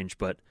ownership changed.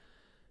 But,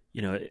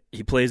 you know,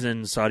 he plays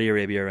in Saudi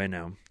Arabia right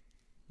now.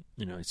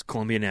 You know, he's a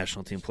Colombian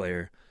national team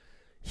player.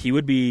 He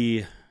would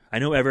be, I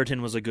know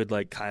Everton was a good,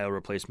 like, Kyle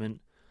replacement.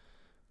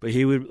 But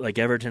he would, like,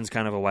 Everton's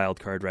kind of a wild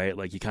card, right?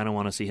 Like, you kind of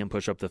want to see him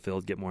push up the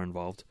field, get more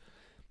involved.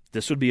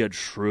 This would be a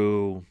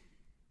true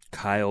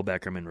Kyle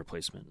Beckerman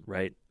replacement,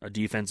 right? A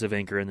defensive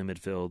anchor in the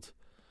midfield,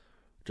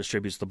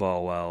 distributes the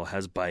ball well,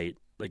 has bite,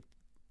 like,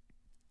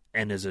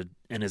 and is a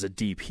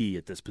DP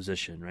at this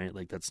position, right?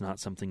 Like that's not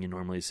something you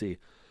normally see.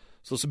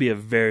 So this would be a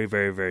very,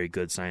 very, very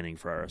good signing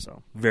for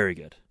RSL. Very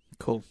good.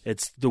 Cool.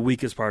 It's the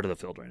weakest part of the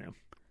field right now,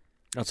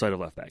 outside of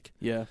left back.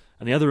 Yeah.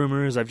 And the other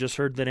rumor is I've just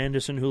heard that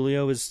Anderson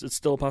Julio is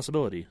still a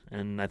possibility,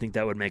 and I think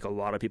that would make a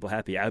lot of people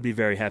happy. I would be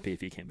very happy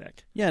if he came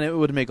back. Yeah, and it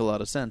would make a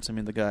lot of sense. I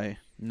mean, the guy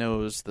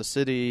knows the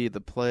city,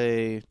 the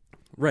play,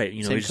 Right.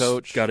 You know, Same we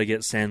coach. just got to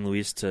get San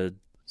Luis to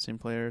same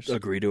players.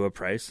 agree to a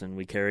price, and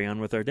we carry on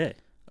with our day.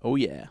 Oh,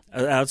 yeah.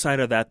 Outside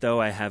of that, though,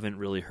 I haven't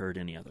really heard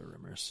any other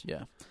rumors.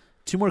 Yeah.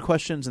 2 more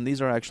questions, and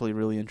these are actually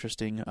really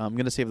interesting. I'm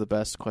going to save the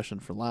best question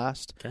for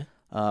last. Okay.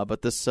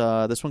 But this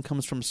one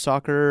comes from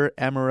Soccer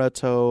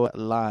Amaretto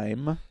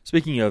Lime.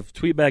 Speaking of,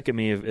 tweet back at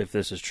me if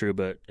this is true,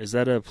 but is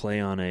that a play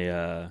on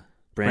a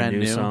brand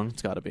new song?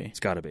 It's got to be.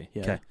 It's got to be.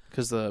 Yeah. Okay.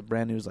 Because the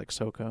brand new is like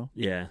Soko.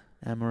 Yeah.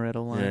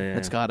 Amaretto Lime. Yeah.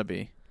 It's got to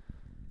be.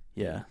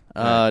 Yeah.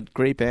 Right.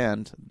 Great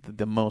band.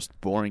 The most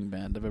boring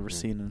band I've ever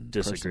seen in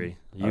Disagree.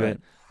 person. All right.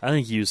 I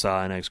think you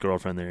saw an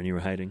ex-girlfriend there and you were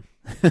hiding.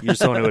 You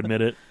just don't want to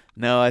admit it.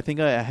 No, I think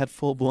I had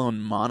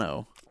full-blown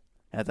mono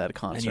at that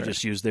concert. And you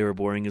just used they were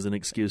boring as an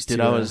excuse Dude,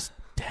 to... I was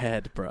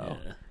dead, bro.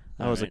 Yeah.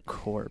 I All was right. a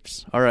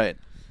corpse. All right.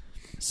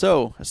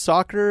 So,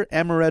 Soccer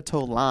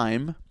Amaretto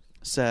Lime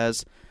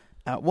says,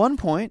 at one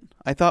point,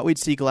 I thought we'd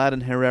see Glad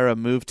and Herrera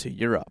move to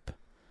Europe.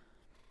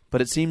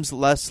 But it seems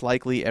less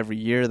likely every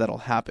year that'll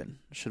happen.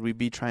 Should we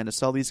be trying to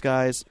sell these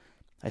guys?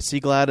 I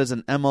see Glad as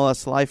an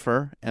MLS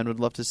lifer and would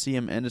love to see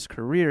him end his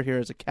career here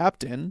as a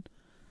captain.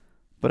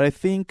 But I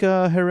think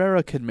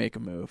Herrera could make a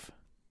move.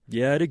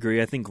 Yeah, I'd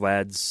agree. I think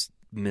Glad's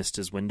missed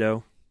his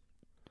window.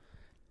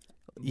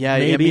 Yeah,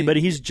 Maybe, I mean, but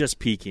he's just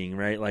peaking,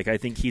 right? Like, I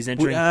think he's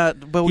entering...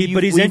 but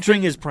he's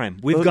entering his prime.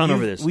 We've gone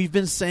over this. We've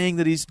been saying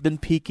that he's been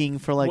peaking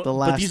for like the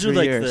last 3 years.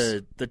 But these are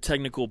like the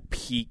technical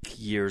peak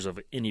years of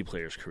any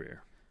player's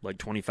career, like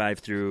 25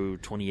 through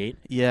 28.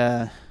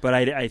 Yeah. But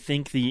I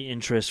think the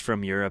interest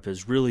from Europe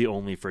is really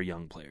only for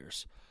young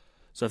players.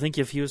 So I think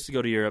if he was to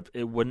go to Europe,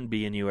 it wouldn't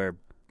be anywhere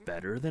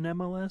better than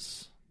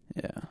MLS.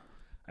 Yeah.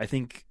 I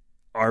think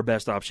our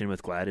best option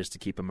with Glad is to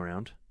keep him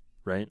around,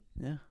 right?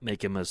 Yeah.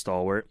 Make him a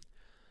stalwart.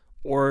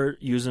 Or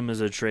use him as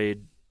a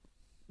trade,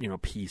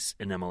 piece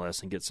in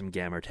MLS and get some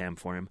Gam or Tam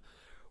for him,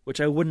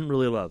 which I wouldn't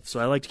really love. So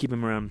I like to keep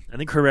him around. I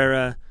think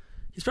Herrera,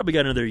 he's probably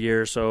got another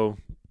year or so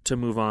to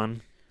move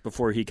on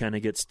before he kind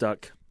of gets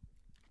stuck.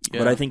 Yeah.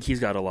 But I think he's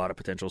got a lot of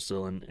potential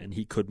still, and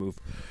he could move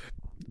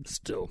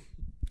still.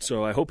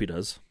 So I hope he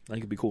does. I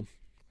think it'd be cool.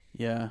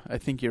 Yeah, I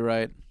think you're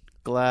right.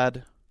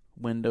 Glad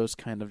windows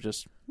kind of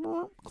just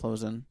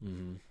closing.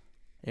 Mm-hmm.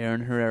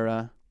 Aaron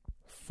Herrera,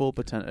 full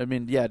potential. I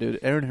mean, yeah, dude,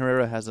 Aaron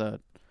Herrera has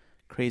a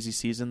crazy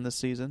season this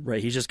season.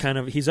 Right,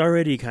 he's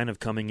already kind of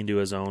coming into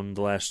his own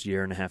the last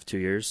year and a half, 2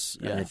 years.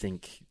 Yeah. And I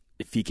think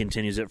if he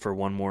continues it for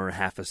one more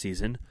half a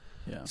season,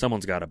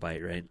 someone's got to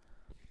bite, right?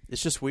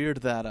 It's just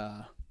weird that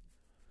I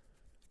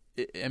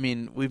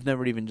mean, we've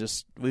never even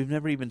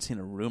seen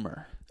a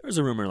rumor. There was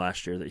a rumor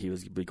last year that he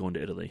was going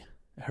to Italy.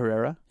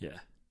 Herrera? Yeah.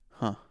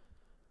 Huh.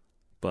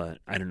 But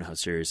I don't know how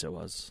serious it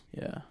was.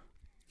 Yeah.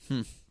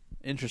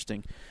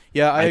 Interesting.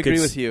 Yeah, I agree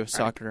with you,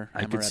 Soccer.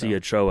 I could see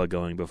Ochoa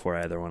going before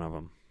either one of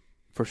them.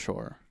 For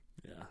sure.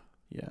 Yeah.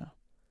 Yeah.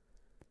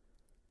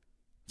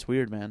 It's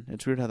weird, man.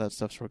 It's weird how that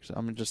stuff works.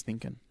 I'm just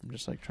thinking. I'm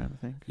just like trying to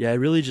think. Yeah, I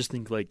really just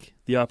think like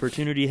the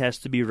opportunity has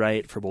to be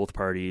right for both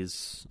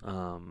parties.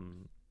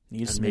 And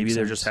maybe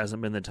there just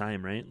hasn't been the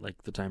time, right?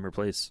 Like the time or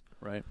place.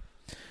 Right.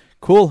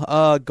 Cool.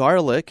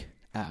 Garlic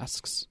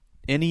asks,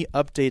 any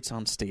updates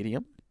on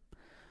Stadium?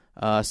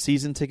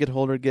 Season ticket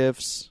holder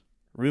gifts,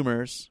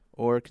 rumors,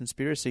 or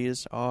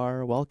conspiracies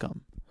are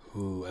welcome.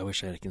 Ooh, I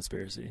wish I had a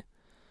conspiracy.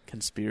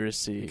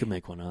 Conspiracy. You could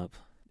make one up.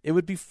 It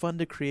would be fun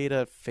to create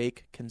a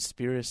fake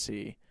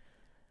conspiracy.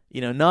 You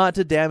know, not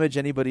to damage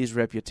anybody's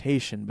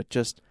reputation, but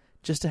just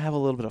to have a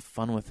little bit of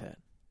fun with it.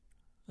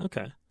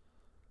 Okay.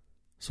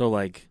 So,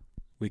 like,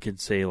 we could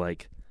say,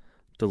 like,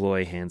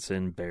 Deloy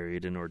Hansen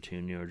buried in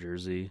Ortuño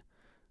jersey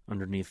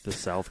underneath the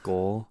south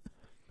goal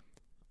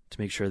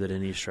to make sure that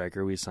any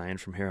striker we signed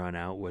from here on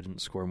out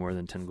wouldn't score more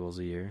than 10 goals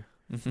a year.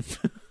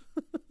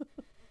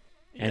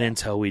 And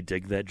until we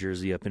dig that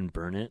jersey up and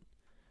burn it,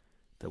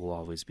 that will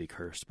always be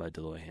cursed by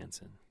Deloy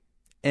Hansen.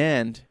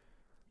 And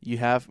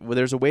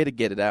there's a way to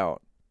get it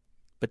out.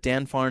 But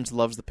Dan Farnes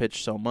loves the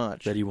pitch so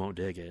much that he won't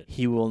dig it.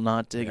 He will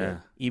not dig it.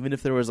 Even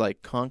if there was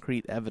like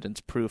concrete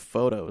evidence, proof,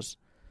 photos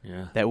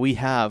that we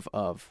have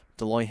of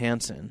Deloy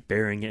Hansen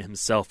burying it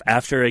himself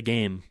after a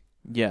game.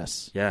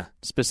 Yes. Yeah.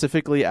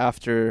 Specifically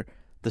after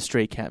the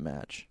Stray Cat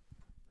match.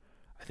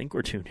 I think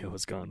Ortuño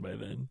was gone by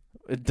then.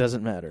 It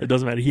doesn't matter. It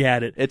doesn't matter. He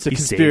had it. It's a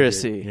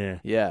conspiracy.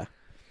 Yeah.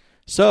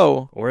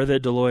 So, or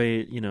that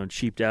Deloy,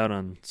 cheaped out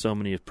on so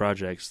many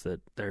projects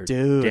that they're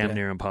damn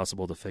near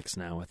impossible to fix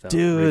now without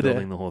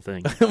rebuilding the whole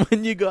thing.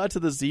 When you go out to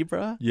the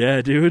Zebra,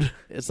 yeah, dude,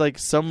 it's like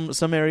some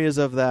areas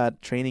of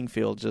that training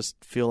field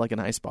just feel like an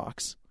ice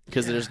box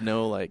because there's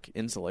no like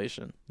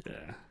insulation.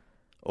 Yeah.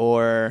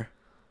 Or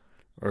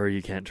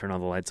you can't turn all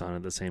the lights on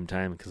at the same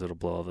time because it'll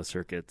blow all the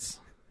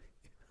circuits.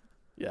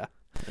 Yeah.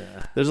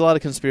 Yeah. There's a lot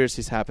of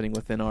conspiracies happening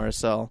within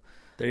RSL.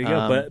 There you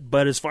go.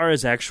 But as far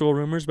as actual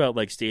rumors about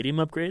like stadium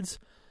upgrades,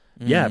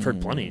 I've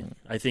heard plenty.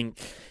 I think.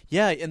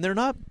 Yeah, and they're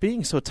not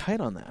being so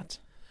tight on that.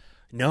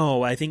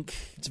 No, I think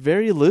it's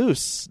very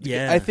loose.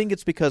 Yeah, I think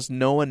it's because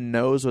no one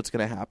knows what's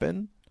going to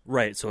happen.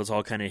 Right, so it's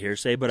all kind of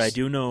hearsay. But I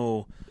do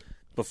know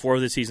before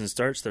the season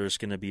starts, there's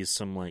going to be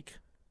some like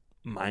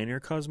minor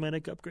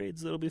cosmetic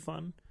upgrades that'll be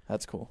fun.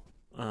 That's cool.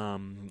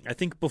 I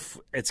think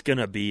it's going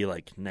to be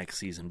like next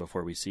season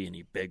before we see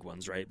any big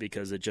ones, right?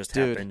 Because it just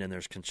happened and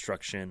there's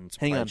construction,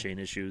 supply chain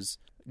issues.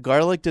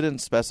 Garlic didn't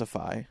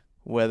specify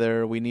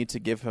whether we need to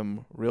give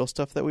him real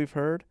stuff that we've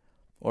heard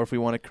or if we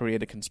want to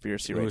create a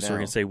conspiracy right now. So we're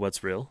going to say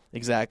what's real?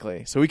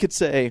 Exactly. So we could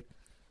say,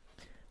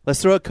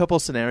 let's throw a couple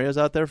scenarios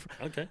out there.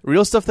 Okay.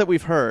 Real stuff that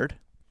we've heard,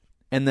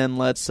 and then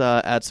let's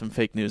add some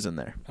fake news in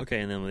there. Okay,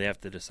 and then we have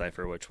to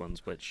decipher which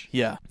one's which.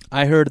 Yeah.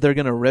 I heard they're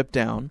going to rip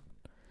down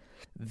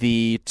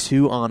the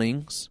 2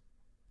 awnings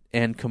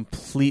and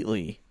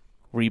completely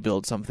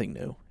rebuild something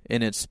new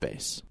in its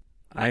space.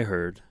 I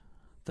heard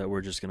that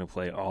we're just going to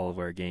play all of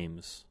our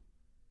games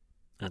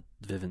at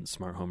Vivint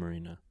Smart Home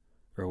Arena,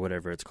 or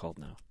whatever it's called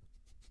now,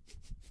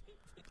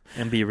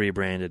 and be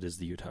rebranded as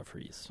the Utah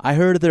Freeze. I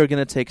heard they're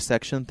going to take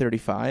Section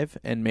 35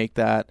 and make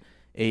that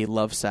a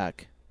love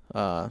sack,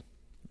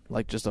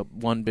 like just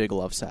one big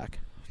love sack.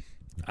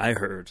 I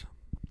heard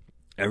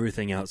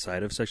everything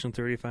outside of Section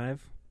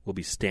 35 will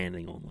be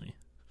standing only.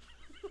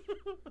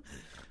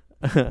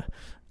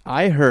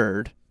 I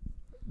heard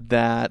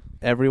that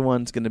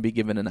everyone's going to be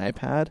given an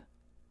iPad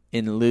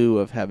in lieu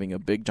of having a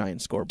big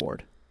giant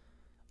scoreboard.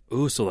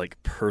 Ooh, so like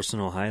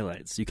personal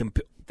highlights. You can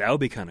that would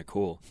be kind of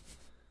cool.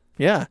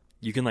 Yeah.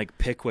 You can like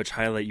pick which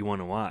highlight you want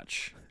to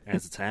watch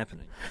as it's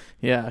happening.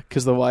 Yeah,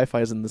 because the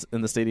Wi-Fi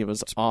in the stadium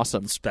is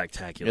awesome.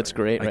 Spectacular. It's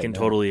great. I can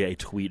totally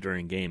tweet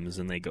during games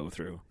and they go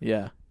through.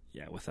 Yeah.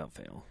 Yeah, without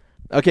fail.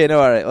 Okay, no,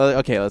 all right.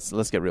 Okay,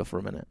 let's get real for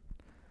a minute.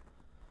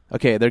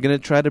 Okay, they're going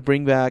to try to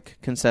bring back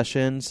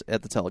concessions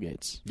at the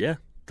tailgates. Yeah,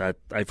 that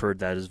I've heard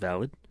that is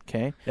valid.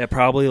 Okay. Yeah,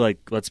 probably,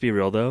 like, let's be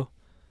real, though.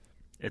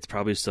 It's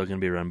probably still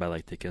going to be run by,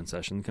 like, the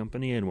concession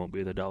company and won't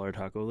be the Dollar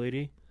Taco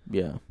lady.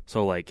 Yeah.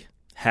 So, like,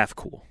 half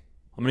cool.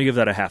 I'm going to give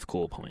that a half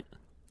cool point.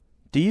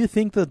 Do you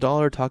think the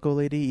Dollar Taco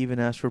lady even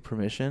asked for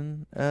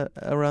permission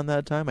around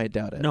that time? I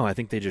doubt it. No, I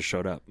think they just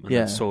showed up. And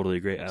that's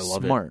totally great. I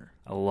love it. Smart.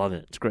 I love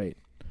it. It's great.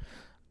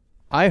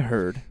 I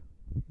heard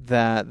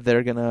that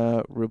they're going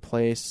to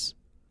replace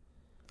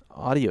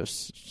audio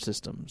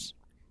systems.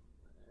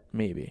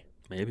 Maybe.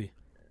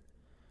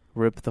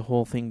 Rip the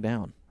whole thing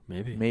down.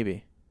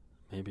 Maybe.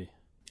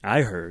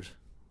 I heard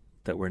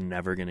that we're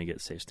never going to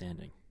get safe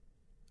standing.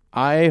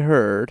 I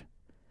heard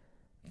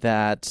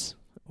that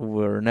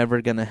we're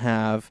never going to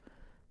have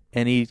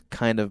any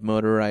kind of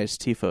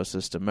motorized TIFO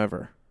system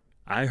ever.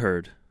 I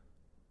heard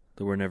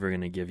that we're never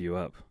going to give you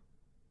up.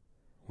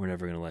 We're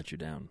never going to let you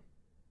down.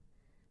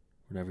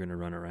 We're never going to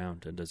run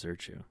around and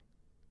desert you.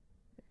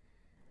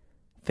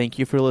 Thank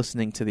you for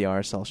listening to the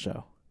RSL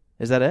show.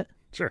 Is that it?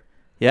 Sure.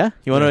 Yeah?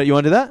 You want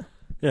to do that?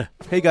 Yeah.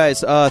 Hey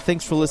guys,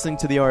 thanks for listening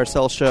to the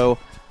RSL show.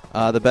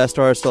 The best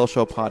RSL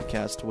show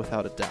podcast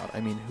without a doubt. I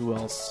mean, who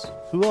else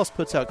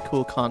puts out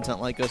cool content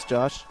like us,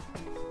 Josh?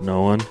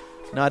 No one.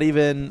 Not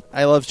even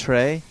I Love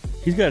Trey.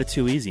 He's got it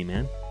too easy,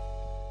 man.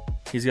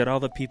 He's got all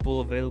the people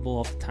available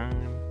all the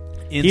time.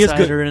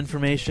 Insider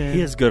information.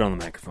 He is good on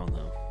the microphone,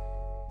 though.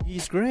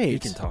 He's great. He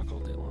can talk all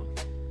day long.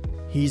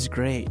 He's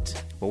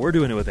great. But we're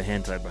doing it with a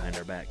hand tied behind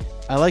our back.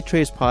 I like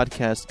Trey's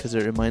podcast because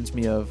it reminds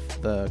me of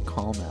the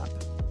Calm app.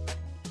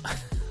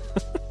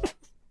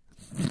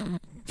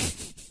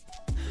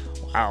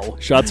 Wow.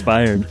 Shots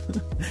fired.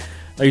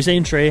 Are you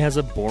saying Trey has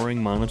a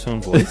boring,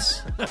 monotone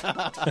voice?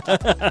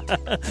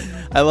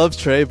 I love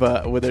Trey,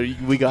 but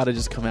we got to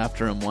just come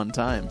after him one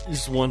time.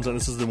 Just one time.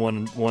 This is the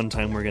one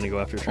time we're going to go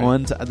after Trey.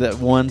 That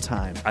one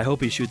time. I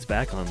hope he shoots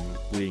back on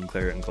Bleeding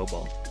Claret and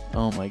Cobalt.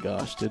 Oh my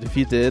gosh, dude. If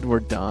he did, we're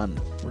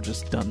done. We're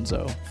just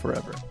donezo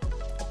forever.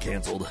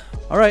 Canceled.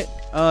 All right.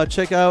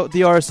 Check out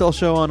the RSL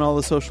show on all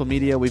the social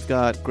media. We've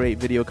got great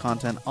video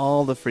content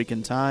all the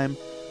freaking time.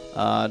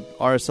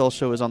 RSL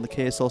show is on the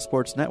KSL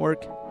Sports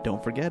Network.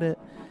 Don't forget it.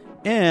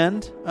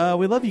 And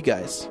we love you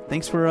guys.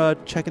 Thanks for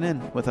checking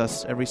in with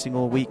us every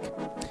single week.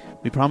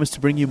 We promise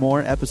to bring you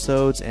more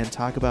episodes and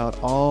talk about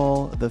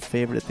all the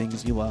favorite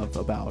things you love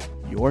about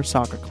your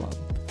soccer club.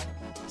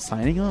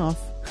 Signing off.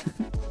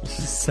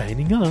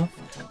 Signing off.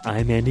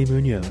 I'm Andy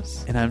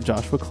Munoz. And I'm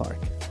Joshua Clark.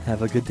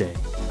 Have a good day.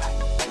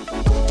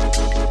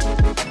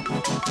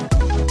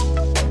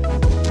 Bye.